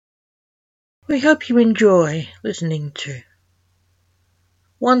We hope you enjoy listening to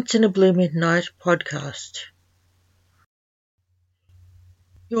Once in a Blue Midnight podcast.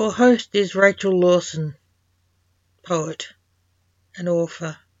 Your host is Rachel Lawson, poet and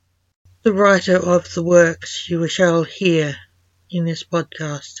author, the writer of the works you shall hear in this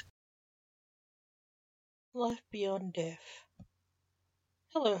podcast. Life Beyond Death.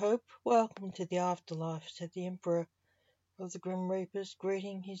 Hello, Hope. Welcome to the afterlife, said the Emperor of the Grim Reapers,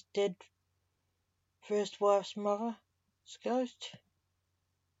 greeting his dead first wife's mother's ghost.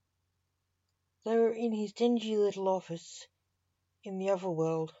 They were in his dingy little office in the other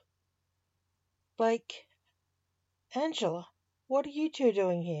world. Blake, Angela, what are you two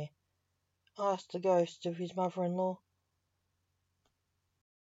doing here? Asked the ghost of his mother-in-law.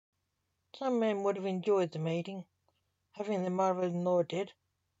 Some men would have enjoyed the meeting, having their mother-in-law dead.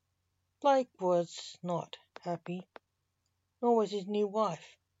 Blake was not happy, nor was his new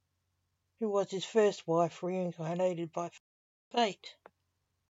wife, who was his first wife reincarnated by fate.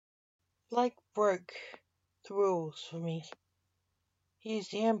 Blake broke the rules for me. He is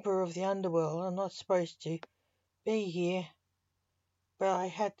the emperor of the underworld. I'm not supposed to be here, but I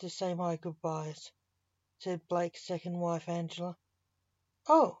had to say my goodbyes, said Blake's second wife, Angela.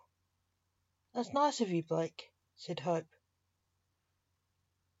 Oh, that's nice of you, Blake, said Hope.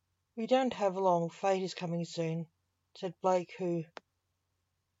 We don't have long. Fate is coming soon, said Blake, who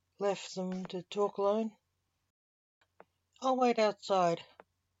left them to talk alone. I'll wait outside.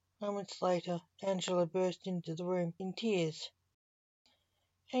 Moments later, Angela burst into the room in tears.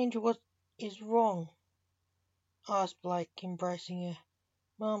 Angel, what is wrong? Asked Blake, embracing her.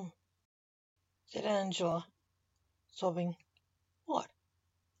 Mum, said Angela, sobbing. What?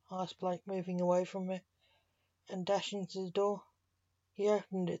 Asked Blake, moving away from her and dashing to the door. He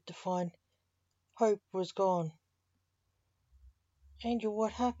opened it to find Hope was gone. Angel,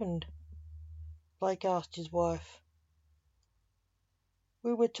 what happened? Blake asked his wife.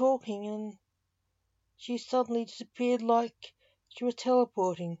 We were talking and she suddenly disappeared like she was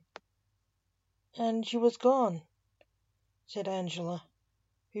teleporting. And she was gone, said Angela,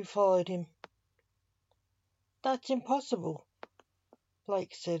 who followed him. That's impossible,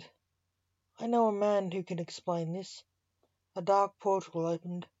 Blake said. I know a man who can explain this. A dark portal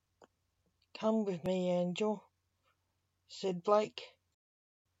opened. Come with me, Angel, said Blake.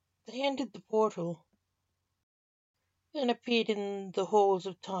 They entered the portal and appeared in the halls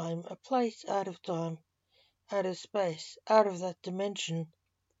of time, a place out of time, out of space, out of that dimension.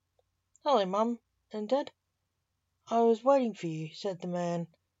 Hello, Mum and Dad. I was waiting for you, said the man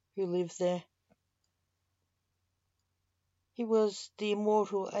who lived there. He was the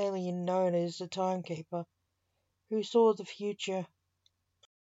immortal alien known as the Timekeeper, who saw the future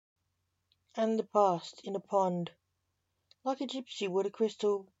and the past in a pond, like a gypsy would a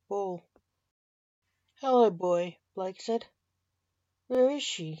crystal ball. Hello, boy, Blake said. Where is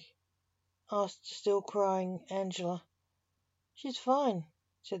she? Asked the still crying Angela. She's fine,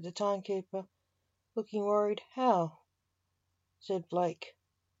 said the Timekeeper, looking worried. How? Said Blake.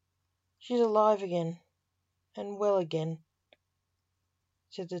 She's alive again, and well again,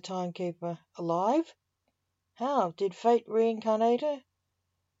 said the Timekeeper. Alive? How? Did fate reincarnate her?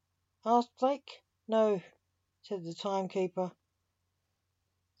 Asked Blake. No, said the Timekeeper.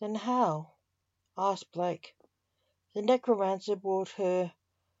 Then how? Asked Blake. The necromancer brought her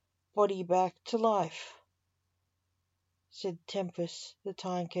body back to life, said Tempest, the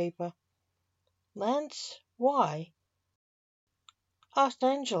Timekeeper. Lance, why? Asked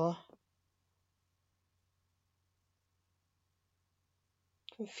Angela,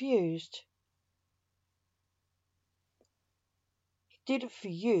 confused. He did it for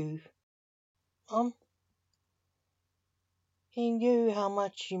you. He knew how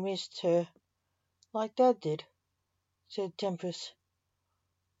much you missed her, like Dad did, said Tempest.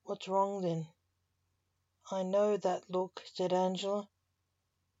 What's wrong then? I know that look, said Angela.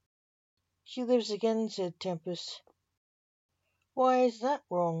 She lives again, said Tempest. Why is that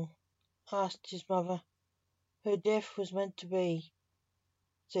wrong? Asked his mother. Her death was meant to be,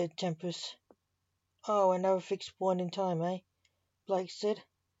 said Tempest. Oh, another fixed point in time, eh? Blake said.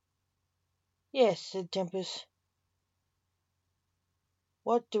 Yes, said Tempest.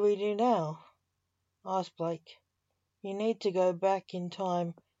 What do we do now? Asked Blake. You need to go back in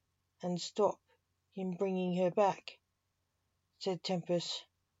time and stop him bringing her back, said Tempest,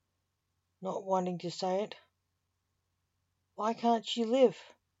 not wanting to say it. Why can't she live?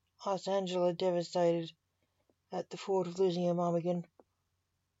 Asked Angela, devastated at the thought of losing her mum again.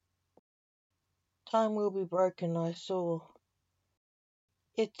 Time will be broken, I saw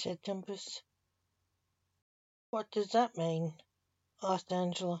it, said Tempest. What does that mean? Asked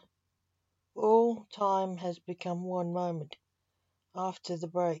Angela. All time has become one moment after the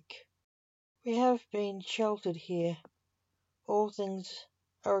break. We have been sheltered here. All things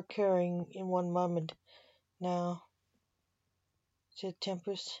are occurring in one moment now, said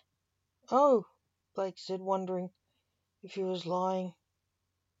Tempest. Oh, Blake said, wondering if he was lying.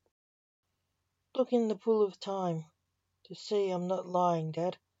 Look in the pool of time to see I'm not lying,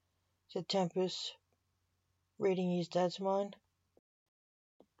 Dad, said Tempest, reading his dad's mind.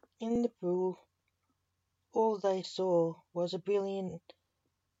 In the pool, all they saw was a billion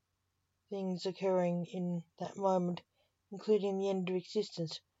things occurring in that moment, including the end of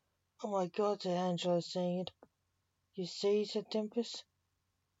existence. Oh my God, said Angela, seeing it. You see, said Tempest.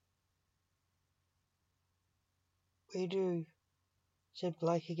 We do, said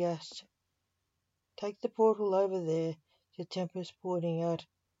Blake aghast. Take the portal over there, said Tempest, pointing out.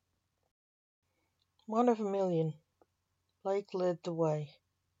 One of a million. Blake led the way.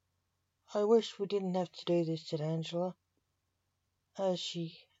 I wish we didn't have to do this, said Angela, as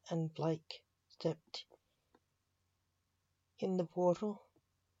she and Blake stepped in the portal.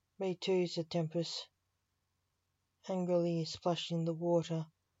 Me too, said Tempest, angrily splashing the water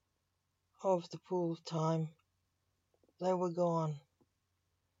of the pool of time. They were gone.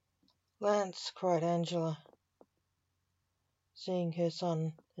 Lance, cried Angela, seeing her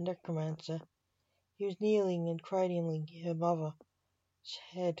son, the necromancer. He was kneeling and cradling her mother's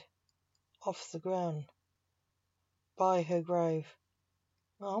head off the ground by her grave.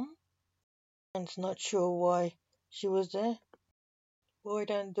 Mum? Lance, not sure why she was there. Boy,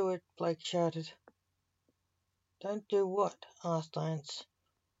 don't do it, Blake shouted. Don't do what? Asked Lance.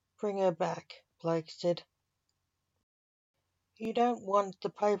 Bring her back, Blake said. You don't want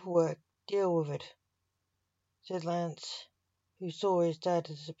the paperwork. Deal with it, said Lance, who saw his dad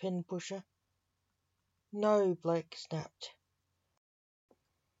as a pin pusher. No, Blake snapped.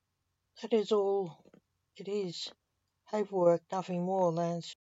 That is all it is. Paperwork, nothing more,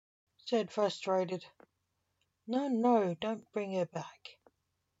 Lance said, frustrated. No, don't bring her back,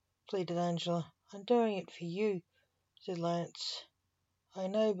 pleaded Angela. I'm doing it for you, said Lance. I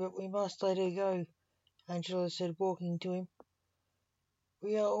know, but we must let her go, Angela said, walking to him.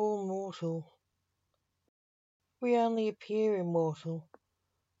 We are all mortal. We only appear immortal.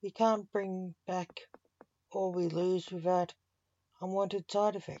 We can't bring back all we lose without unwanted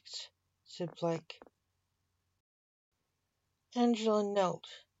side effects, said Blake. Angela knelt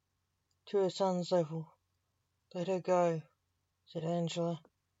to her son's level. Let her go, said Angela.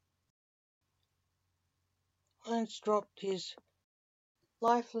 Lance dropped his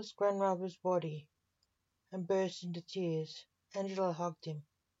lifeless grandmother's body and burst into tears. Angela hugged him.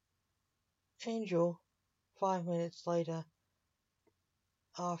 Angel, 5 minutes later,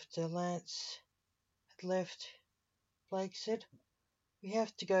 after Lance had left, Blake said, we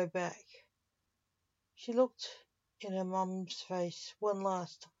have to go back. She looked in her mum's face one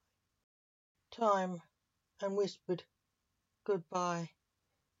last time and whispered goodbye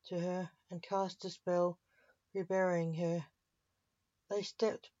to her and cast a spell reburying her. They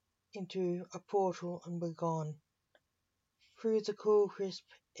stepped into a portal and were gone. Through the cool, crisp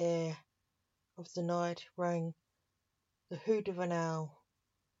air of the night rang the hoot of an owl.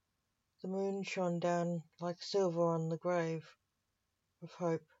 The moon shone down like silver on the grave of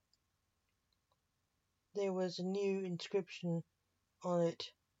hope. There was a new inscription on it,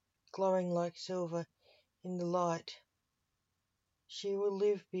 glowing like silver in the light. She will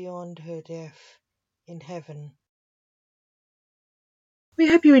live beyond her death in heaven. We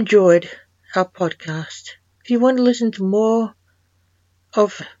hope you enjoyed our podcast. If you want to listen to more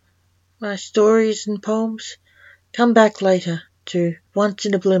of my stories and poems, come back later to Once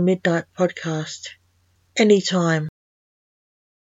in a Blue Midnight podcast anytime.